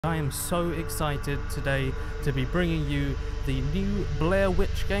I am so excited today to be bringing you the new Blair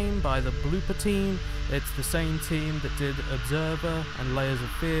Witch game by the Bloober Team. It's the same team that did Observer and Layers of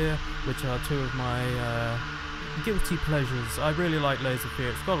Fear, which are two of my guilty pleasures. I really like Layers of Fear.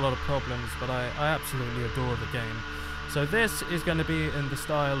 It's got a lot of problems, but I absolutely adore the game. So this is going to be in the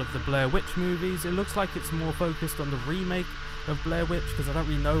style of the Blair Witch movies. It looks like it's more focused on the remake of Blair Witch, because I don't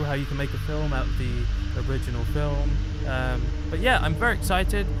really know how you can make a film out of the original film. But yeah, I'm very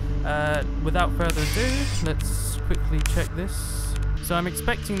excited. Without further ado, let's quickly check this. So I'm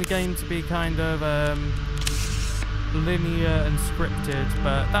expecting the game to be kind of linear and scripted,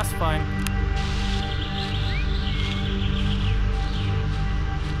 but that's fine.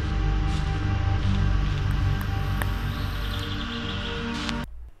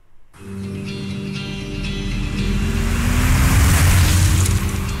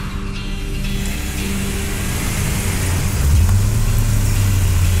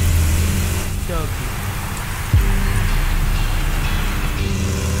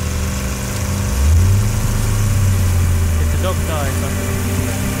 Dog dies under the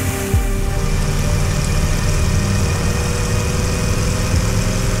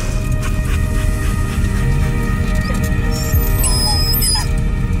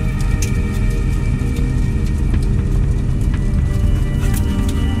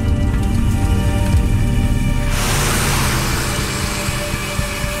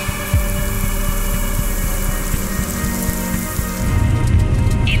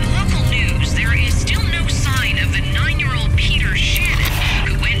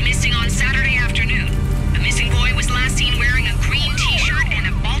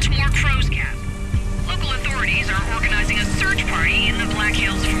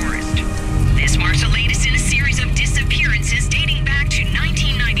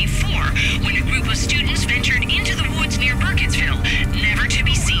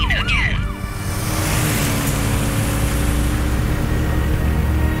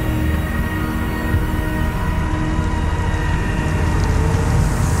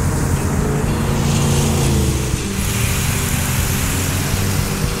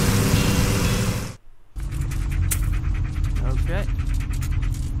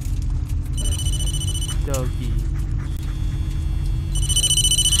Doggy.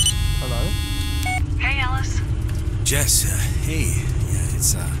 Hello? Hey, Alice. Jess, hey.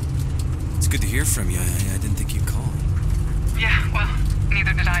 Yeah, it's good to hear from you. I didn't think you'd call. Yeah, well,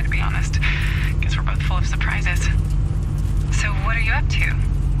 neither did I, to be honest. Guess we're both full of surprises. So, what are you up to?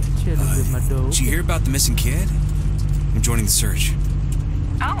 Chilling with my dog. Did you hear about the missing kid? I'm joining the search.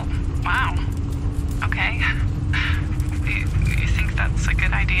 Oh, wow. Okay. You think that's a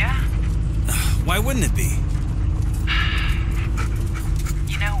good idea? Why wouldn't it be?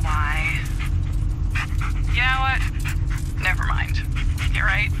 You know why? You know what? Never mind. You're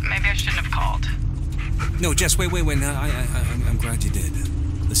right. Maybe I shouldn't have called. No, Jess, wait. No, I'm glad you did.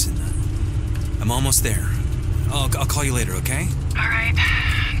 Listen, I'm almost there. I'll call you later, okay? All right.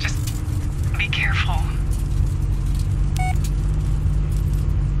 Just be careful.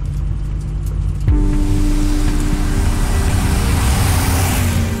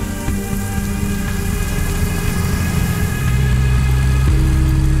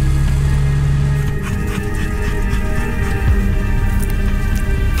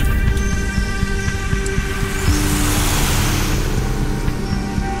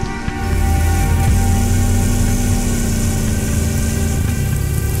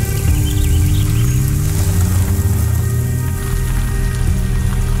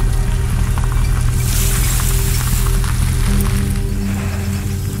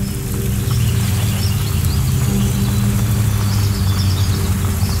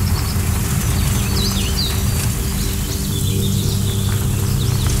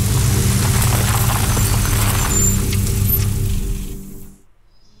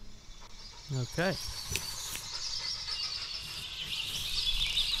 Okay.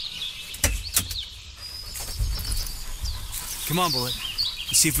 Come on, boy.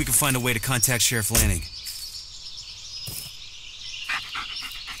 Let's see if we can find a way to contact Sheriff Lanning.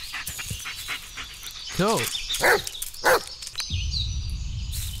 Cool.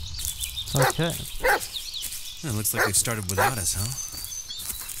 Okay. Well, looks like they've started without us, huh?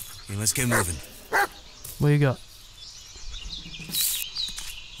 Okay, let's get moving. What you got?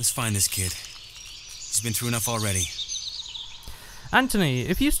 Let's find this kid. He's been through enough already. Anthony,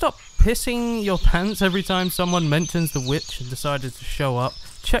 if you stop pissing your pants every time someone mentions the witch and decided to show up,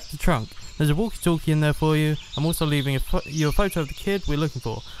 check the trunk. There's a walkie-talkie in there for you. I'm also leaving you a photo of the kid we're looking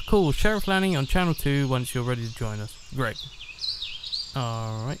for. Call Sheriff Lanning on Channel 2 once you're ready to join us. Great.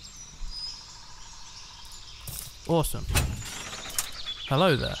 Alright. Awesome.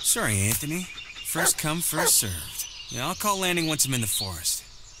 Hello there. Sorry, Anthony. First come, first served. Yeah, I'll call landing once I'm in the forest.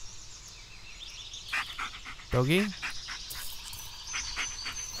 Doggy?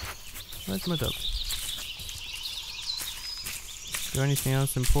 Where's my dog? Is there anything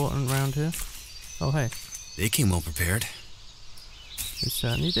else important around here? Oh, hey. They came well prepared. They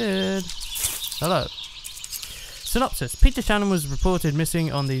certainly did. Hello. Synopsis. Peter Shannon was reported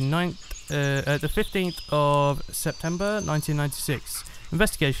missing on the 15th of September 1996.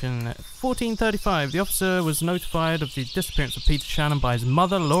 Investigation. 1435. The officer was notified of the disappearance of Peter Shannon by his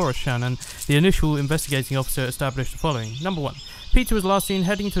mother, Laura Shannon. The initial investigating officer established the following. Number 1. Peter was last seen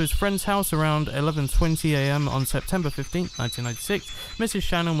heading to his friend's house around 11:20 a.m. on September 15th, 1996. Mrs.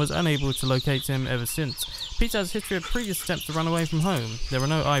 Shannon was unable to locate him ever since. Peter has a history of previous attempts to run away from home. There were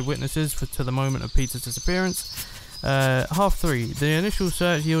no eyewitnesses to the moment of Peter's disappearance. 3:30. The initial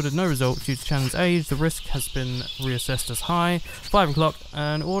search yielded no result due to Shannon's age. The risk has been reassessed as high. 5 o'clock.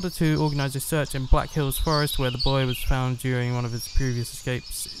 An order to organise a search in Black Hills Forest, where the boy was found during one of his previous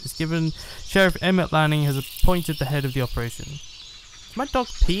escapes, is given. Sheriff Emmett Lanning has appointed the head of the operation. Is my dog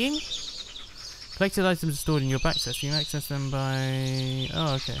peeing? Collected items stored in your backseat. You can access them by...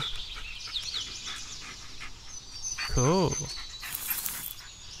 Oh, okay. Cool.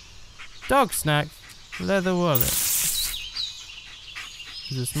 Dog snack. Leather wallet.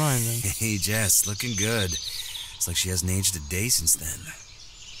 Is this mine then? Hey, Jess, looking good. It's like she hasn't aged a day since then.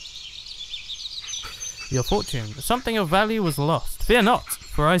 Your fortune. Something of value was lost. Fear not,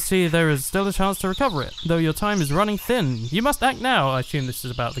 for I see there is still a chance to recover it, though your time is running thin. You must act now. I assume this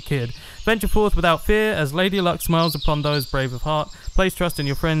is about the kid. Venture forth without fear, as Lady Luck smiles upon those brave of heart. Place trust in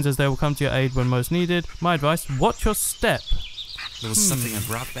your friends, as they will come to your aid when most needed. My advice, watch your step. There was something I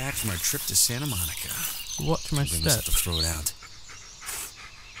brought back from our trip to Santa Monica. Watch my step. To throw it out.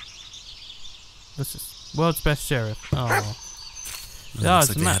 This is world's best sheriff. Oh. Well, looks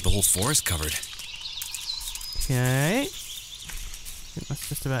like they had the whole forest covered. Okay. I think that's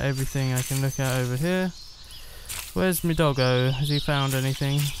just about everything I can look at over here. Where's my doggo? Has he found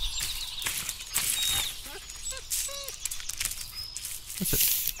anything? What's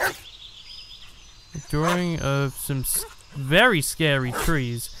it? A drawing of some very scary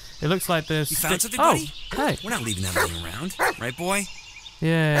trees. It looks like there's... You found something, buddy? Oh, hey. We're not leaving that laying around. Right, boy?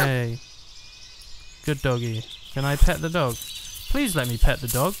 Yay. Good doggy. Can I pet the dog? Please let me pet the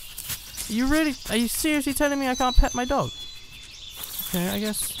dog. Are you seriously telling me I can't pet my dog? Okay, I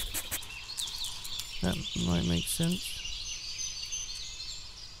guess that might make sense.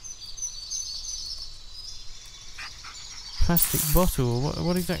 Plastic bottle.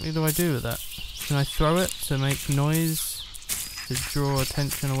 What exactly do I do with that? Can I throw it to make noise? To draw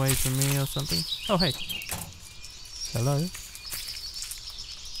attention away from me or something? Oh, hey. Hello.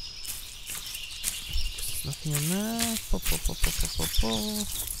 There's nothing in there. Pop, pop, pop, pop, pop, pop, pop.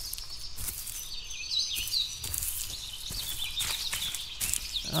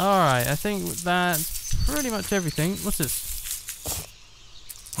 Alright, I think that's pretty much everything. What's this?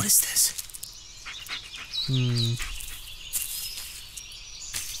 What is this?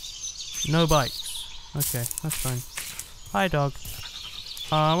 No bikes. Okay, that's fine. Hi, dog.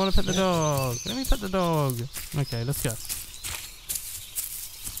 I want to pet the dog. Let me pet the dog. Okay, let's go.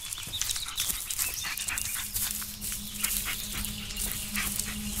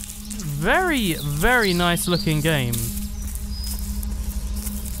 Very, very nice looking game.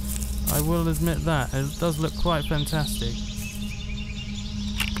 I will admit that. It does look quite fantastic.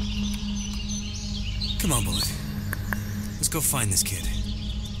 Come on, Bullet. Let's go find this kid.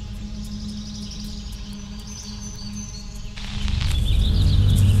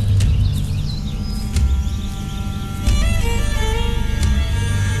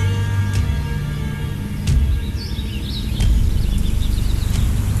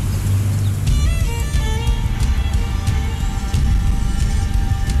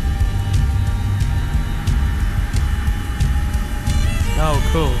 Oh,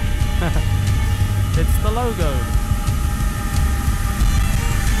 cool. It's the logo.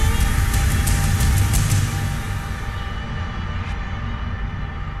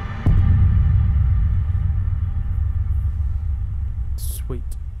 Sweet.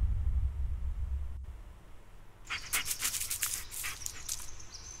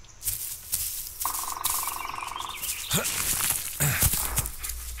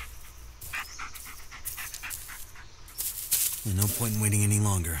 No point in waiting any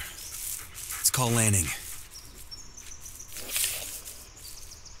longer. Let's call landing.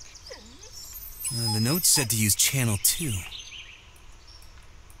 The note said to use channel 2.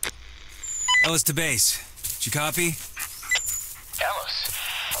 Ellis to base. Did you copy? Ellis,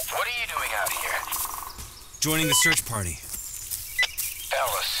 what are you doing out here? Joining the search party.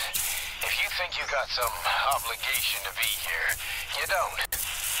 think you got some obligation to be here. You don't.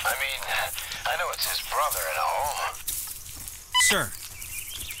 I mean, I know it's his brother and all. Sir,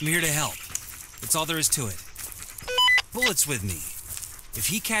 I'm here to help. That's all there is to it. Bullet's with me. If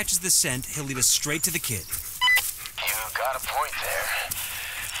he catches the scent, he'll lead us straight to the kid. You got a point there.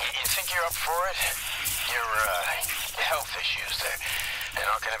 You think you're up for it? Your, health issues, they're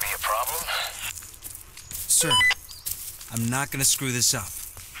not gonna be a problem? Sir, I'm not gonna screw this up.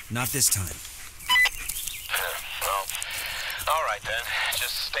 Not this time. Well, all right then.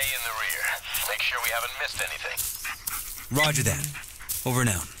 Just stay in the rear. Make sure we haven't missed anything. Roger that. Over and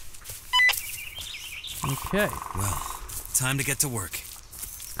out. Okay. Well, time to get to work.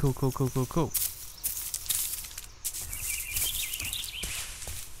 Cool.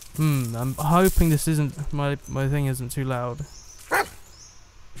 I'm hoping this isn't my thing isn't too loud.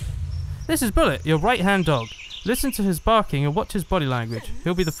 This is Bullet, your right-hand dog. Listen to his barking and watch his body language.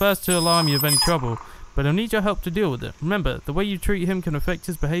 He'll be the first to alarm you of any trouble, but he'll need your help to deal with it. Remember, the way you treat him can affect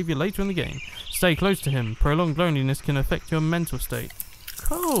his behavior later in the game. Stay close to him. Prolonged loneliness can affect your mental state.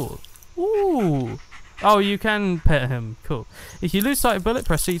 Cool. Ooh. Oh, you can pet him. Cool. If you lose sight of Bullet,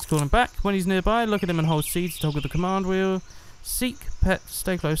 press C to call him back. When he's nearby, look at him and hold C to toggle the command wheel. Seek, pet,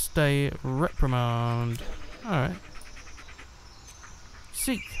 stay close, stay, reprimand. Alright.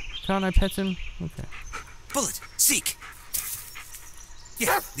 Seek. Can't I pet him? Okay. Bullet, seek!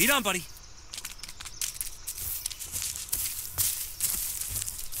 Yeah, lead on, buddy.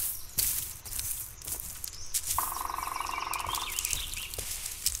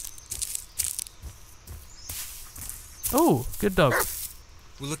 Oh, good dog.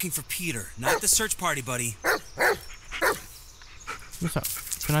 We're looking for Peter, not the search party, buddy. What's up?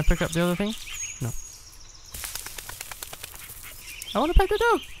 Can I pick up the other thing? No. I want to pet the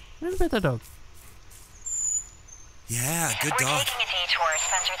dog. I want to pet the dog. Yeah, good We're dog. taking a detour.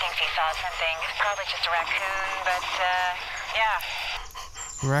 Spencer thinks he saw something. Probably just a raccoon, but,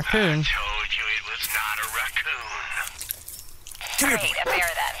 yeah. Raccoon? Told you it was not a raccoon. Come here, Great, a bear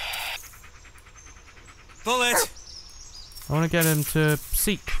then. Bullet! I want to get him to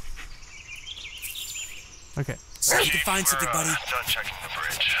seek. Okay. See if you can find something, buddy. Done checking the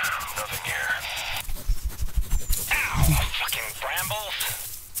bridge. Nothing here. Ow! Fucking brambles.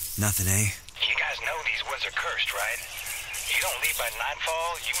 Nothing, eh? You guys know these woods are cursed, right? You don't leave by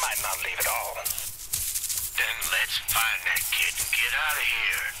nightfall, you might not leave at all. Then let's find that kid and get out of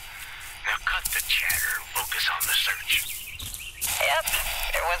here. Now cut the chatter and focus on the search. Yep,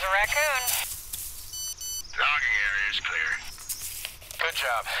 it was a raccoon. Logging area is clear. Good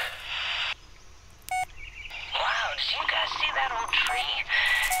job. Wow, did you guys see that old tree?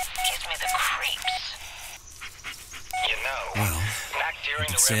 Gives me the creeps. You know, Well, back during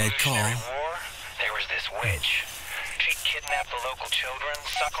you the could say I'd call. Revolutionary War, there was this witch. She'd kidnap the local children,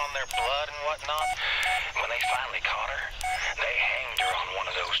 suck on their blood and whatnot. When they finally caught her, they hanged her on one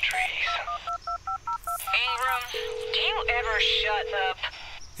of those trees. Ingram, do you ever shut up?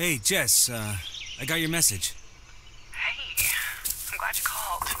 Hey, Jess, I got your message. Hey, I'm glad you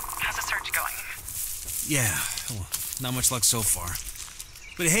called. How's the search going? Yeah, well, not much luck so far.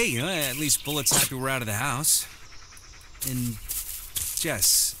 But hey, you know, at least Bullet's happy we're out of the house. And,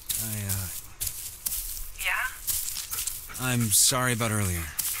 Jess, Yeah? I'm sorry about earlier.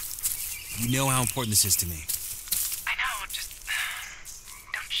 You know how important this is to me. I know, just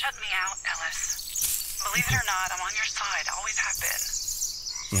don't shut me out, Ellis. Believe it or not, I'm on your side, always have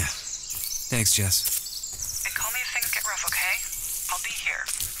been. Yeah. Thanks, Jess. And call me if things get rough, okay? I'll be here.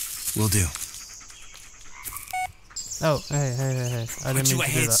 Will do. Oh, hey. I didn't Aren't you mean a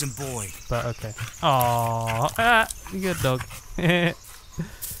to do that. handsome boy? But okay. Aww. Good dog.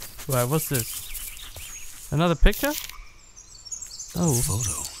 Right, what's this? Another picture? Oh.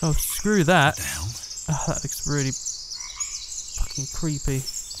 Photo. Oh, screw that. What the hell? Oh, that looks really fucking creepy.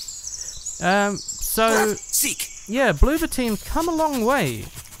 So, Seek! yeah, Bloober Team come a long way.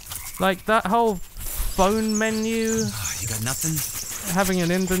 Like, that whole phone menu, Oh, you got nothing? having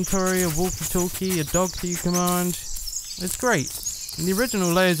an inventory, a walkie-talkie, a dog that you command. It's great. In the original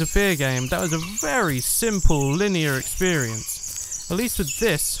Layers of Fear game, that was a very simple, linear experience. At least with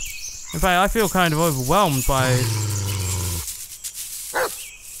this. In fact, I feel kind of overwhelmed by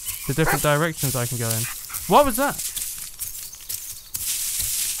the different directions I can go in. What was that?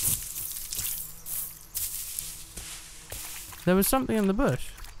 There was something in the bush.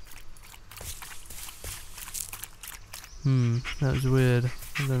 That was weird.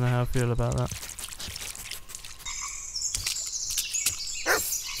 I don't know how I feel about that.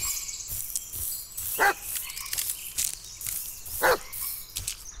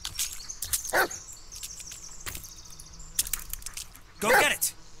 Go get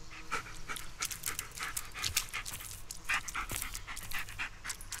it!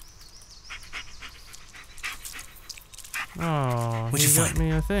 What'd you got find?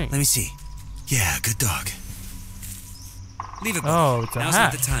 me, I think. Let me see. Yeah, good dog. Leave it. Oh, it's a Now's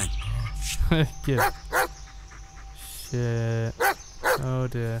hat. not the time. Give. Shit. Oh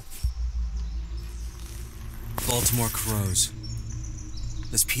dear. Baltimore crows.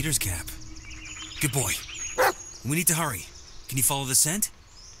 That's Peter's cap. Good boy. We need to hurry. Can you follow the scent?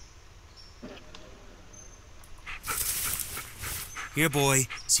 Here, boy.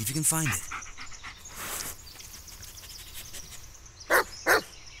 See if you can find it.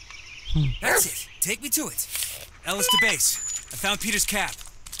 That's it. Take me to it. Ellis to base. I found Peter's cap.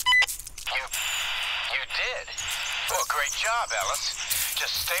 You did? Well, great job, Ellis.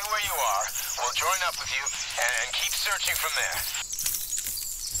 Just stay where you are. We'll join up with you and keep searching from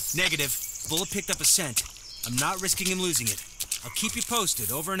there. Negative. Bullet picked up a scent. I'm not risking him losing it. I'll keep you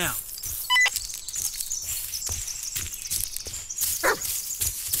posted. Over and out.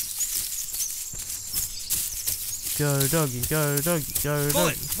 Go doggy, go doggy, go doggy.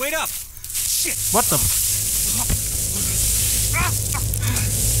 Bullet, wait up! Shit! What the?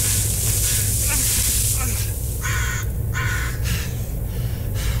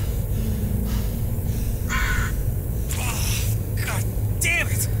 God damn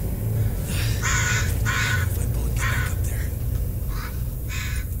it! If I Bullet, get back up there.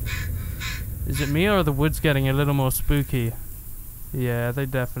 Is it me or are the woods getting a little more spooky? Yeah, they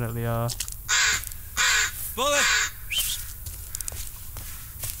definitely are. Bullet!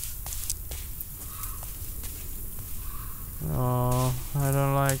 Oh, I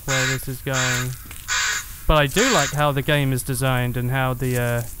don't like where this is going. But I do like how the game is designed and how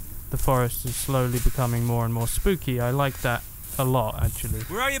the forest is slowly becoming more and more spooky. I like that a lot, actually.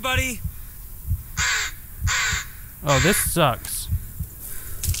 Where are you, buddy? Oh, this sucks.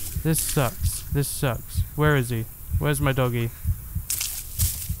 This sucks. This sucks. Where is he? Where's my doggy?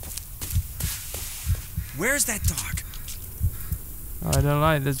 Where's that dog? I don't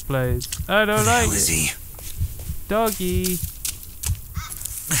like this place. I don't Where the like hell is it. he? Doggy.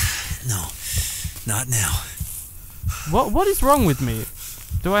 No, not now. What is wrong with me?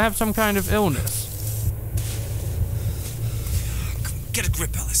 Do I have some kind of illness? Get a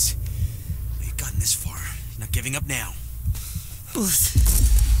grip, Ellis. You've gotten this far. You're not giving up now.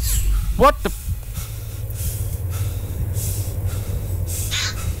 What the?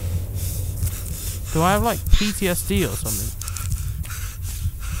 Do I have like PTSD or something?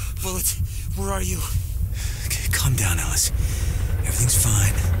 Bullet, where are you? Okay, calm down, Ellis. Everything's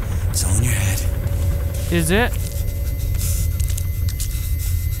fine. It's all in your head. Is it?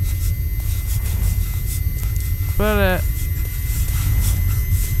 Bullet.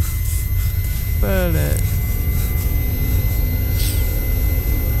 Bullet.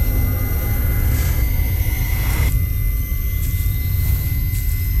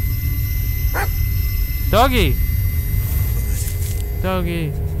 Doggy.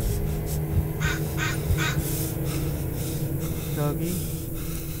 Doggy. Doggy.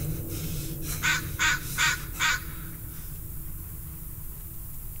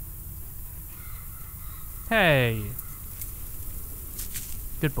 Hey.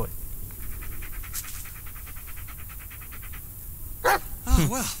 Good boy. Oh,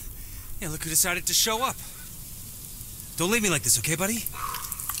 well. Yeah, look who decided to show up. Don't leave me like this, okay, buddy?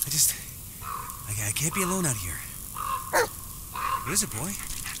 I can't be alone out here. What is it, boy?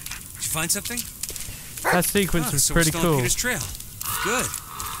 Did you find something? That sequence was so pretty we're still on cool. Peter's trail. Good.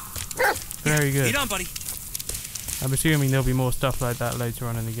 Very good. Lead on, buddy. I'm assuming there'll be more stuff like that later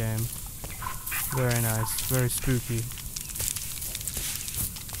on in the game. Very nice. Very spooky.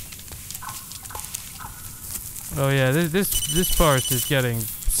 Oh yeah, this forest is getting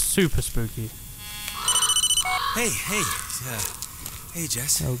super spooky. Hey,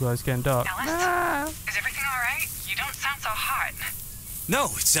 Jess. Oh god, it's getting dark. Alice? Is everything alright? You don't sound so hot. No,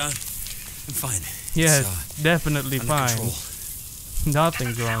 it's I'm fine. Yeah, It's, it's definitely under fine. control.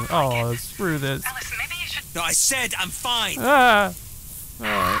 Nothing's Doesn't wrong. sound like Oh, it. screw this. Alice, maybe you should... No, I said I'm fine. Ah!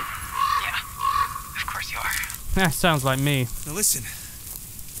 Alright. Yeah, of course you are. That sounds like me. Now listen.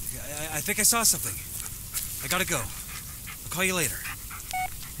 I think I saw something. I gotta go. I'll call you later.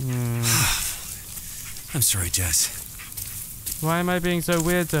 I'm sorry, Jess. Why am I being so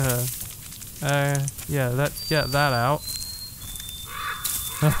weird to her? Yeah, let's get that out.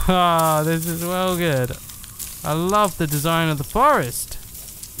 Ah, this is well good. I love the design of the forest.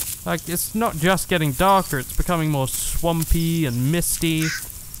 Like, it's not just getting darker, it's becoming more swampy and misty.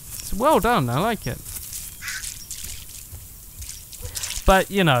 It's well done, I like it. But,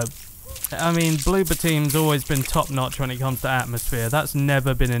 you know, I mean, Bloober Team's always been top-notch when it comes to atmosphere. That's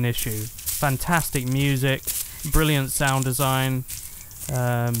never been an issue. Fantastic music, brilliant sound design,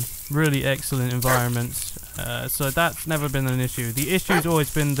 really excellent environments. So that's never been an issue. The issue's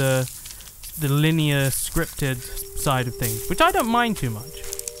always been the linear scripted side of things, which I don't mind too much.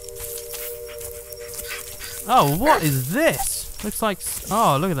 Oh, what is this? Looks like...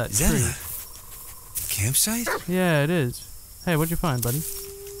 Oh, look at that tree. Is that a campsite? Yeah, it is. Hey, what'd you find, buddy?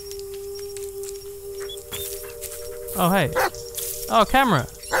 Oh, hey. Oh, camera.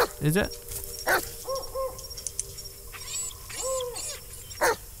 Is it?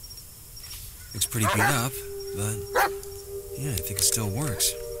 Looks pretty beat up, but yeah, I think it still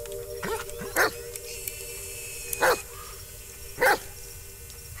works.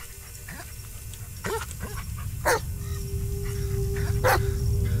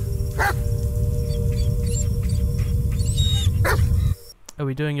 Are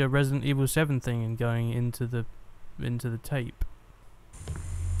we doing a Resident Evil 7 thing and going into the tape?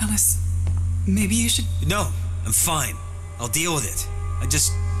 Ellis, maybe you should... No, I'm fine. I'll deal with it. I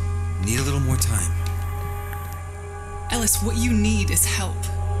just need a little more time. Ellis, what you need is help.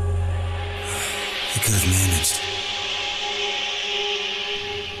 I could have managed.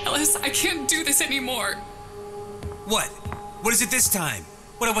 Ellis, I can't do this anymore. What? What is it this time?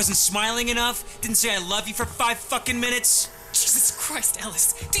 What, I wasn't smiling enough? Didn't say I love you for 5 fucking minutes? Jesus Christ,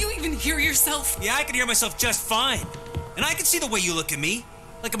 Ellis. Do you even hear yourself? Yeah, I can hear myself just fine. And I can see the way you look at me.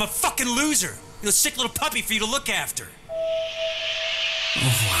 Like I'm a fucking loser. You know, sick little puppy for you to look after.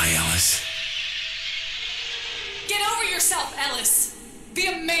 Oh, why, Ellis? Get over yourself, Ellis. Be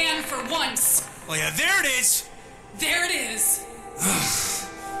a man for once. Oh, yeah, there it is. There it is.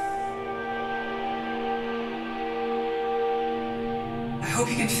 I hope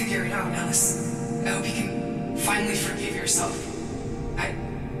you can figure it out, Ellis. I hope you can finally forgive yourself. I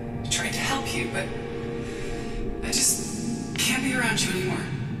tried to help you, but I just can't be around you anymore.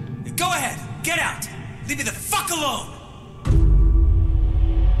 Go ahead. Get out. Leave me the fuck alone.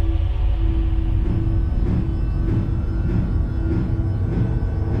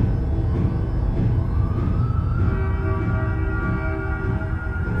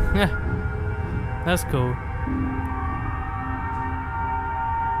 That's cool.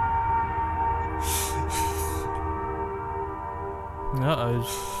 Uh-oh.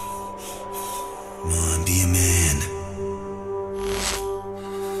 Come on, be a man.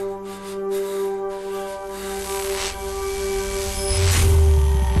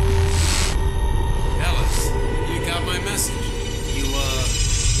 Ellis, you got my message. You, wanted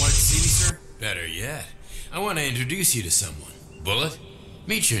to see me, sir? Better yet, I want to introduce you to someone. Bullet,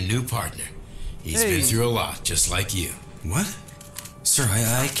 meet your new partner. He's been through a lot, just like you. What? Sir,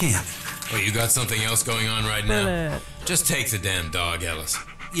 I can't. Oh, you got something else going on right now? Bullet. Just take the damn dog, Ellis.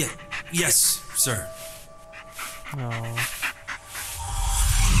 Yeah, yes, sir. Oh.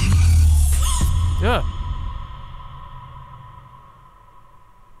 Yeah.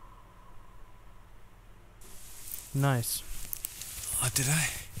 Nice. What did I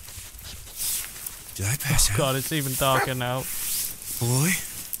pass out? God, it's even darker now. Boy?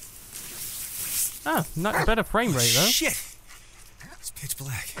 Ah, not better frame rate though. Shit! It's pitch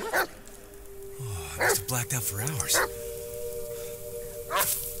black. Oh, I must have blacked out for hours.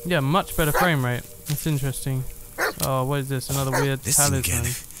 Yeah, much better frame rate. That's interesting. Oh, what is this? Another weird This talisman. again.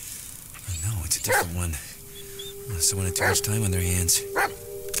 Oh, no, it's a different one. Oh, someone had too much time on their hands.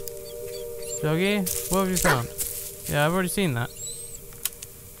 Doggy, what have you found? Yeah, I've already seen that.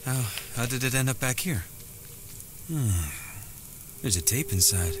 How did it end up back here? There's a tape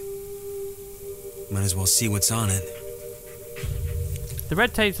inside. Might as well see what's on it. The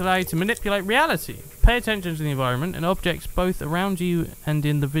red tapes allow you to manipulate reality. Pay attention to the environment and objects both around you and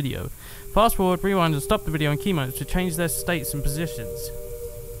in the video. Fast forward, rewind and stop the video in key moments to change their states and positions.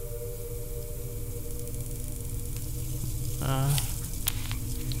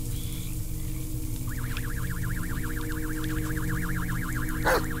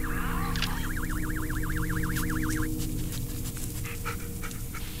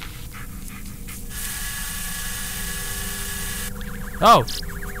 Oh!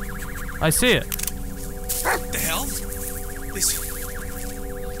 I see it. What the hell?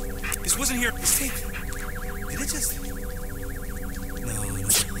 This wasn't here. This tape. Did it just... No,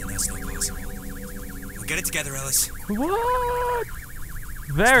 that's not possible. We'll get it together, Ellis. What?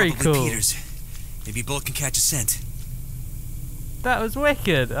 Very It's probably cool. Peter's. Maybe Bullet can catch a scent. That was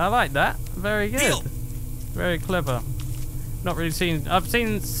wicked. I like that. Very good. Deal. Very clever. Not really seen... I've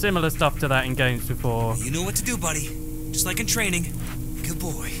seen similar stuff to that in games before. You know what to do, buddy. Just like in training. Good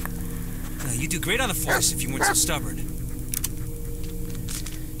boy. Now, you'd do great on the force if you weren't so stubborn. You've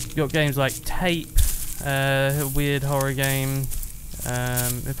got games like Tape, a weird horror game.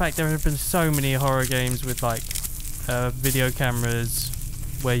 In fact, there have been so many horror games with like video cameras.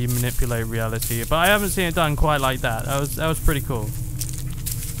 where you manipulate reality. But I haven't seen it done quite like that. That was pretty cool.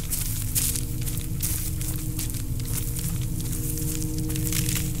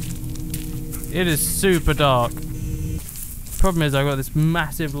 It is super dark. Problem is, I've got this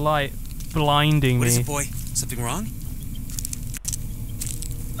massive light blinding me. What is it, boy? Something wrong?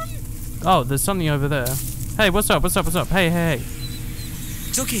 Oh, there's something over there. Hey, what's up? What's up? What's up? Hey, hey, hey.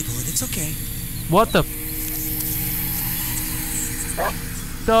 It's okay, Bullet. It's okay. What the?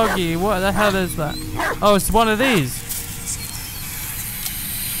 Doggy, what the hell is that? Oh, it's one of these.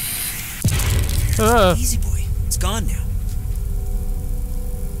 Easy, boy. It's gone now.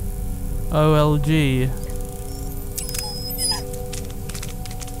 OLG.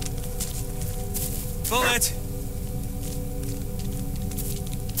 Bullet!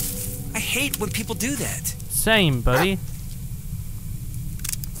 I hate when people do that. Same, buddy.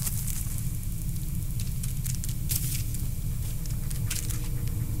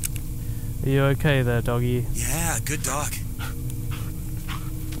 Are you okay there, doggy? Yeah, good dog.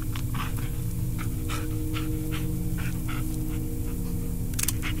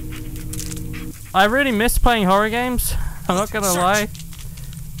 I really miss playing horror games. I'm not gonna lie.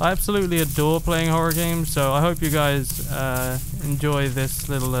 I absolutely adore playing horror games, so I hope you guys enjoy this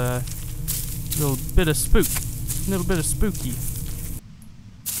little bit of spooky.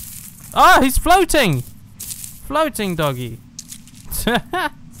 Ah, he's floating! Floating doggy.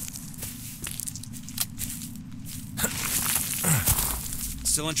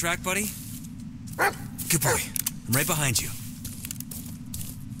 Still on track, buddy? Good boy. I'm right behind you.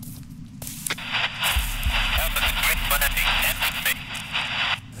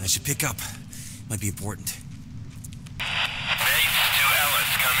 I should pick up. Might be important. Base to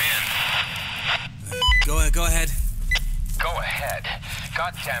Ellis, come in. Go ahead. Go ahead.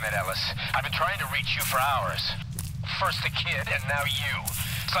 God damn it, Ellis. I've been trying to reach you for hours. First the kid, and now you.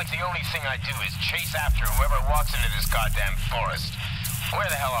 It's like the only thing I do is chase after whoever walks into this goddamn forest. Where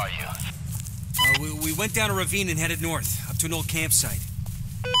the hell are you? We went down a ravine and headed north, up to an old campsite.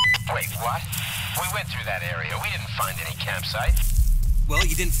 Wait, what? We went through that area. We didn't find any campsite. Well,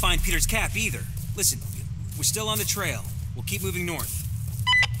 you didn't find Peter's cap either. Listen, we're still on the trail. We'll keep moving north.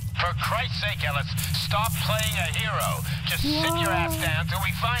 For Christ's sake, Ellis, stop playing a hero. Just sit your ass down till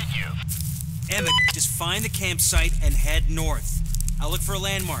we find you. Emmett, just find the campsite and head north. I'll look for a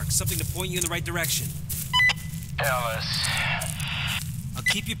landmark, something to point you in the right direction. Ellis. I'll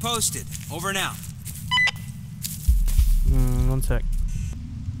keep you posted. Over and out. One sec.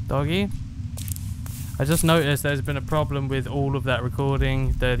 Doggy? I just noticed there's been a problem with all of that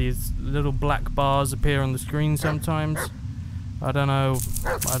recording. These little black bars appear on the screen sometimes. I don't know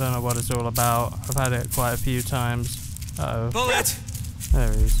what it's all about. I've had it quite a few times. Uh-oh. Bullet!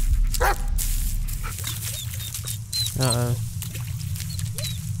 There he is. Uh-oh.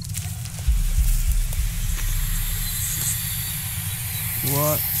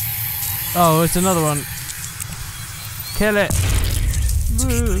 What? Oh, it's another one. Kill it. It's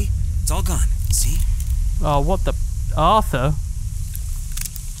okay, buddy. It's all gone. See? Oh, what the... Arthur?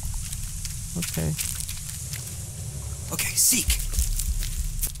 Okay. Okay, seek.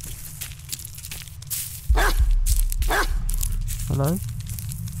 Hello?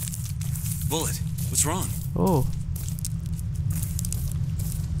 Bullet, what's wrong? Oh.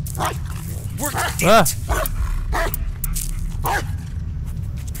 Work, damn it.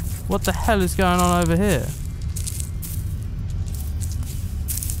 What the hell is going on over here?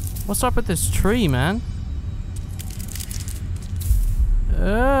 What's up with this tree, man?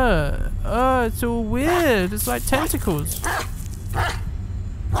 It's all weird. It's like tentacles.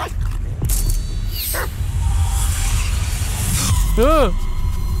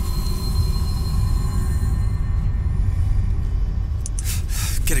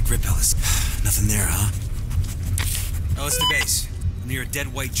 Get a grip, Ellis. Nothing there, huh? Oh, it's the base. Near a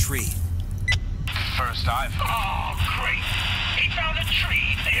dead white tree. First I've... Oh, great. He found a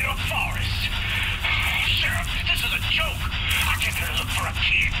tree in a forest. Sheriff, this is a joke. I came here to look for a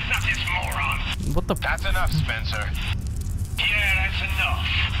kid, not this moron. What the... That's enough, Spencer. Yeah, that's enough.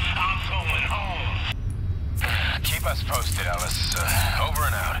 I'm going home. Keep us posted, Ellis. Over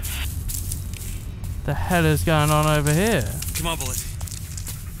and out. The hell is going on over here? Come on, Bullet.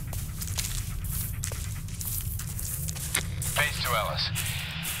 Base to Ellis.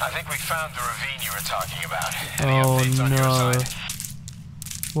 I think we found the ravine you were talking about. Any Oh updates on your no. side?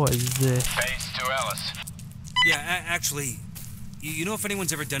 What is this? Base to Ellis. Yeah, actually, you know if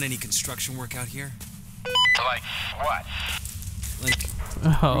anyone's ever done any construction work out here? Like what? Like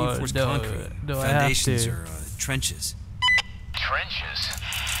Oh reinforced no. concrete, Do I have foundations, to? or trenches. Trenches?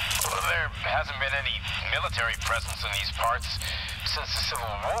 Well, there hasn't been any military presence in these parts since the Civil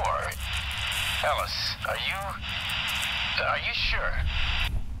War. Ellis, are you sure?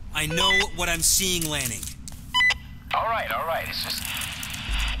 I know what I'm seeing, Lanning. All right. It's just,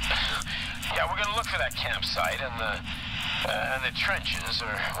 yeah, we're gonna look for that campsite and the trenches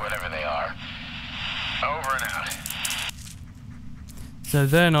or whatever they are. Over and out. So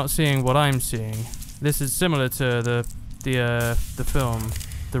they're not seeing what I'm seeing. This is similar to the film,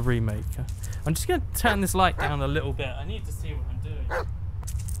 the remake. I'm just gonna turn this light down a little bit. I need to see what I'm doing.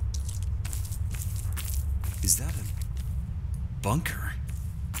 Is that a bunker?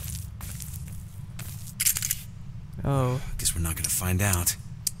 Oh. Guess we're not gonna find out.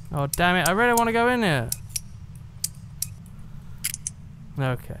 Oh, damn it. I really want to go in here.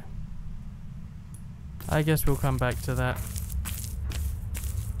 Okay. I guess we'll come back to that.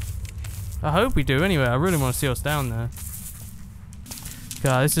 I hope we do anyway. I really want to see what's down there.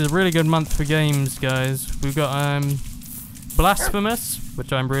 God, this is a really good month for games, guys. We've got Blasphemous,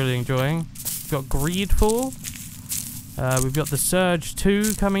 which I'm really enjoying. We've got Greedfall. We've got The Surge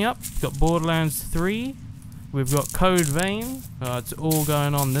 2 coming up. We've got Borderlands 3. We've got Code Vein. Oh, it's all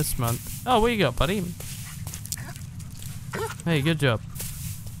going on this month. Oh, what you got, buddy? Hey, good job.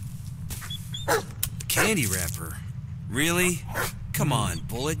 Candy wrapper? Really? Come on,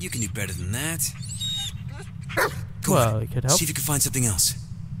 Bullet. You can do better than that. Go Well, on. it could help. See if you can find something else.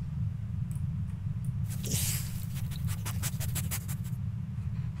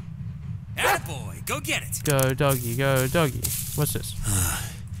 Attaboy! Go get it! Go, doggy, go, doggy. What's this?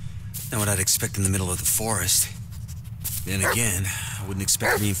 Not what I'd expect in the middle of the forest. Then again, I wouldn't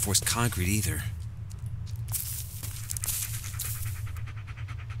expect reinforced concrete either.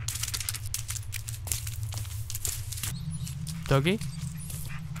 Doggy?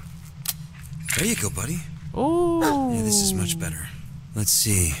 There you go, buddy. Oh. Yeah, this is much better. Let's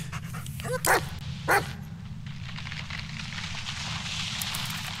see.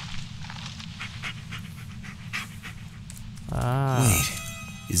 Ah.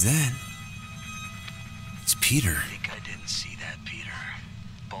 Wait, is that? It's Peter. I think I didn't see that, Peter.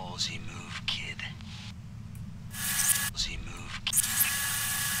 Ballsy move, kid. Ballsy move.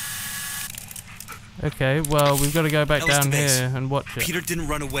 Okay, well, we've got to go back Ellis to down base. here and watch it. Peter didn't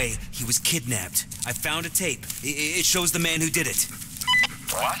run away. He was kidnapped. I found a tape. It shows the man who did it.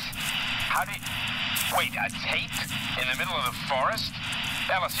 What? How do you... Wait, a tape? In the middle of the forest?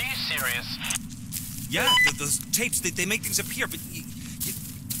 Ellis, are you serious? Yeah, those tapes, they make things appear, but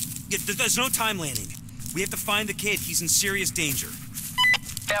there's no time landing. We have to find the kid. He's in serious danger.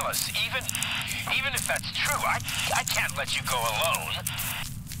 Ellis, even if that's true, I can't let you go alone.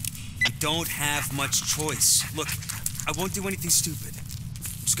 We don't have much choice. Look, I won't do anything stupid.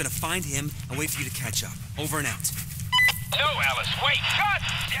 I'm just gonna find him and wait for you to catch up. Over and out. No, Ellis, wait! God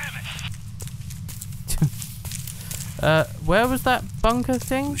damn it! Where was that bunker He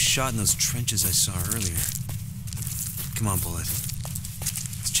thing? was shot in those trenches I saw earlier. Come on, Bullet.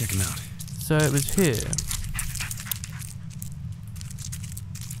 Let's check him out. So it was here.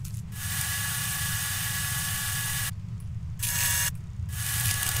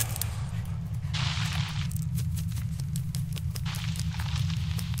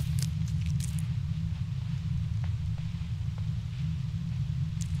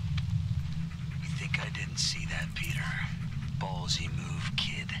 See that, Peter? Ballsy move,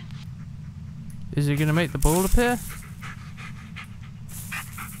 kid. Is he gonna make the ball appear?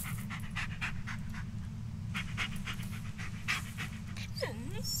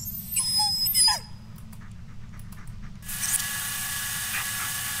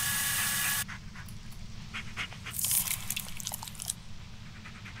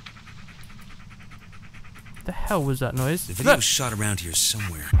 The hell was that noise? The video was shot around here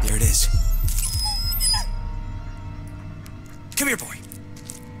somewhere. There it is. Come here, boy.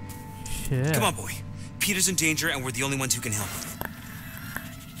 Shit. Come on, boy. Peter's in danger, and we're the only ones who can help him.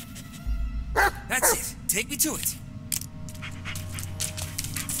 That's it. Take me to it.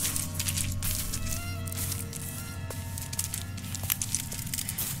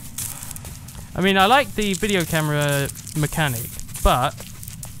 I mean, I like the video camera mechanic, but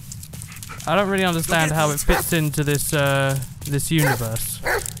I don't really understand how it fits into this this universe.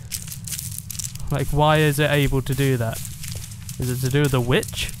 Like, why is it able to do that? Is it to do with the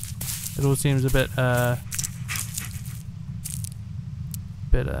witch? It all seems a bit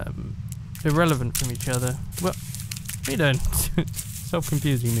irrelevant from each other. Well, what are you doing? Stop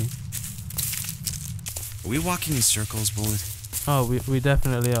confusing me. Are we walking in circles, Bullet? Oh, we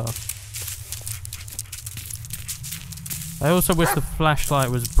definitely are. I also wish the flashlight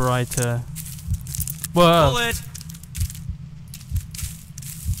was brighter. Whoa! Bullet!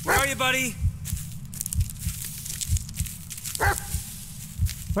 Where are you, buddy?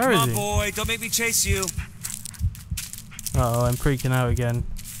 Where is Come on, he? boy. Don't make me chase you. Uh oh, I'm freaking out again.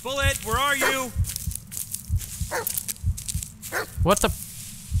 Bullet, where are you? What the?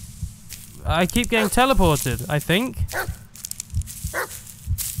 I keep getting teleported, I think.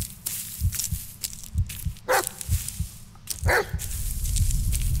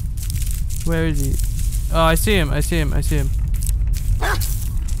 Where is he? Oh, I see him, I see him, I see him.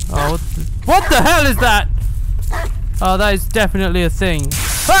 Oh, what the hell is that? Oh, that is definitely a thing.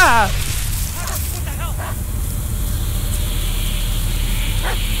 Ah! What the hell?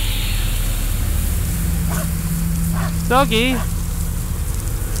 Doggy!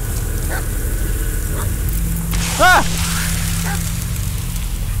 Ah!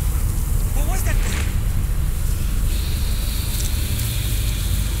 What was that thing?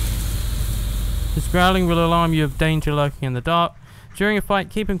 His growling will alarm you of danger lurking in the dark. During a fight,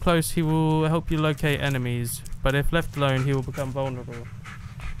 keep him close. He will help you locate enemies, but if left alone, he will become vulnerable.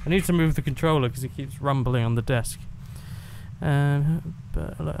 I need to move the controller because it keeps rumbling on the desk.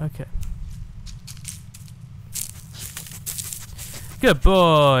 But okay. Good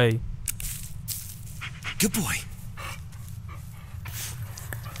boy. Good boy.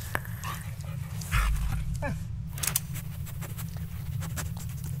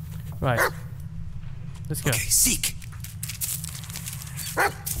 Right. Let's go. Okay, seek.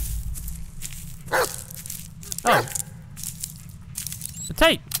 Oh. The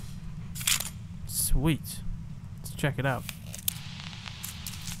tape. Sweet. Let's check it out.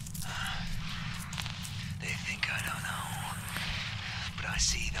 They think I don't know, but I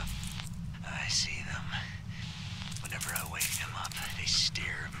see them. I see them. Whenever I wake them up, they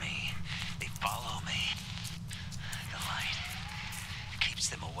stare at me. They follow me. The light keeps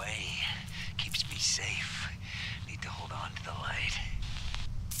them away, keeps me safe. Need to hold on to the light.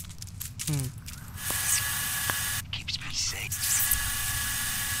 Keeps me safe.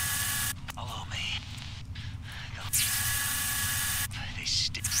 Follow me. They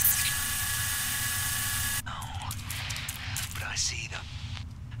stare. No, but I see them.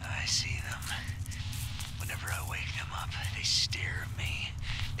 I see them. Whenever I wake them up, they stare at me.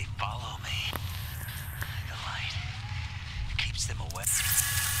 They follow me. The light keeps them away.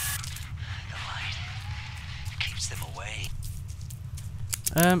 The light keeps them away.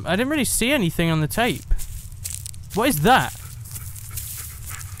 I didn't really see anything on the tape. What is that?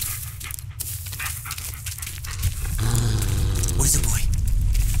 What is it, boy?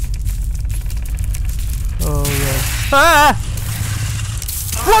 Oh yeah. Ah!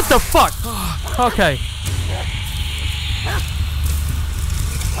 What the fuck? Okay.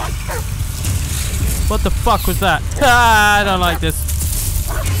 What the fuck was that? Ah, I don't like this.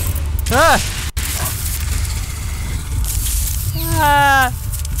 Ah! Ah!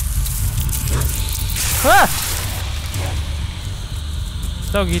 Ah!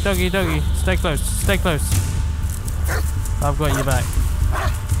 Doggy, doggy, doggy. Stay close. Stay close. I've got you back.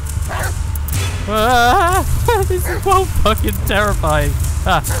 Ah! This is so fucking terrifying.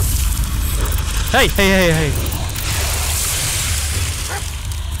 Ah! Hey, hey, hey, hey.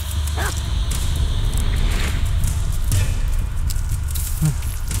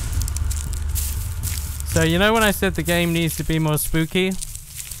 So you know when I said the game needs to be more spooky?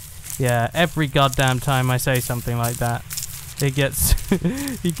 Yeah, every goddamn time I say something like that, it gets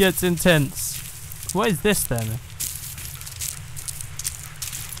it gets intense. What is this then?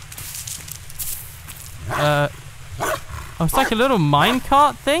 Oh, it's like a little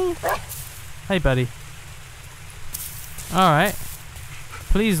minecart thing? Hey buddy. Alright.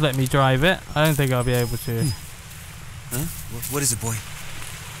 Please let me drive it. I don't think I'll be able to. Huh? What is it, boy?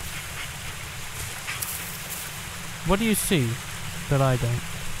 What do you see that I don't?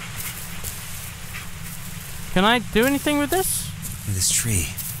 Can I do anything with this? This tree.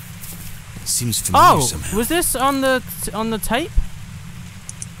 It seems familiar somehow. Was this on the tape?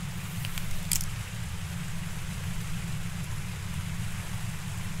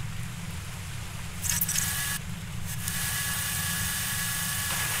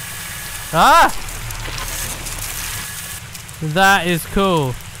 Ah! That is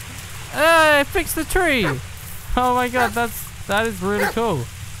cool. Hey, fix the tree. Oh my god, that is really cool.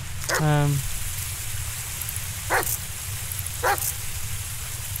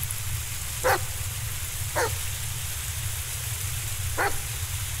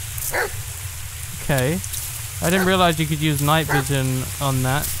 Okay. I didn't realize you could use night vision on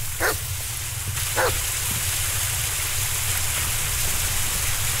that.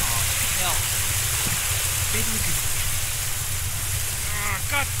 Hell. Maybe we could...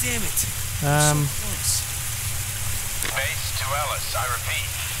 God damn it. So close. Base to Ellis, I repeat.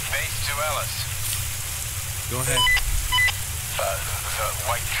 Base to Ellis. Go ahead. The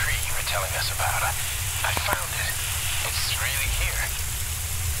white tree you were telling us about. I found it. It's really here.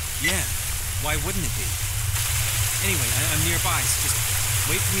 Yeah, why wouldn't it be? Anyway, I'm nearby, so just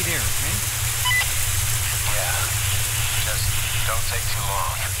wait for me there, okay? Yeah. Just don't take too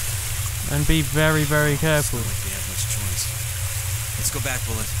long. And be very, very careful. It's not like we have much choice. Let's go back,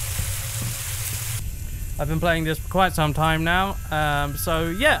 Bullet. I've been playing this for quite some time now, so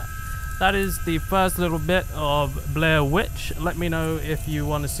yeah, that is the first little bit of Blair Witch. Let me know if you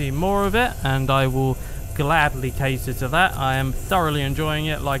want to see more of it, and I will gladly cater to that. I am thoroughly enjoying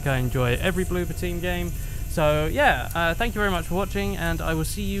it, like I enjoy every Bloober Team game. So yeah, thank you very much for watching, and I will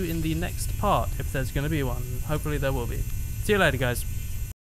see you in the next part, if there's going to be one. Hopefully there will be. See you later, guys.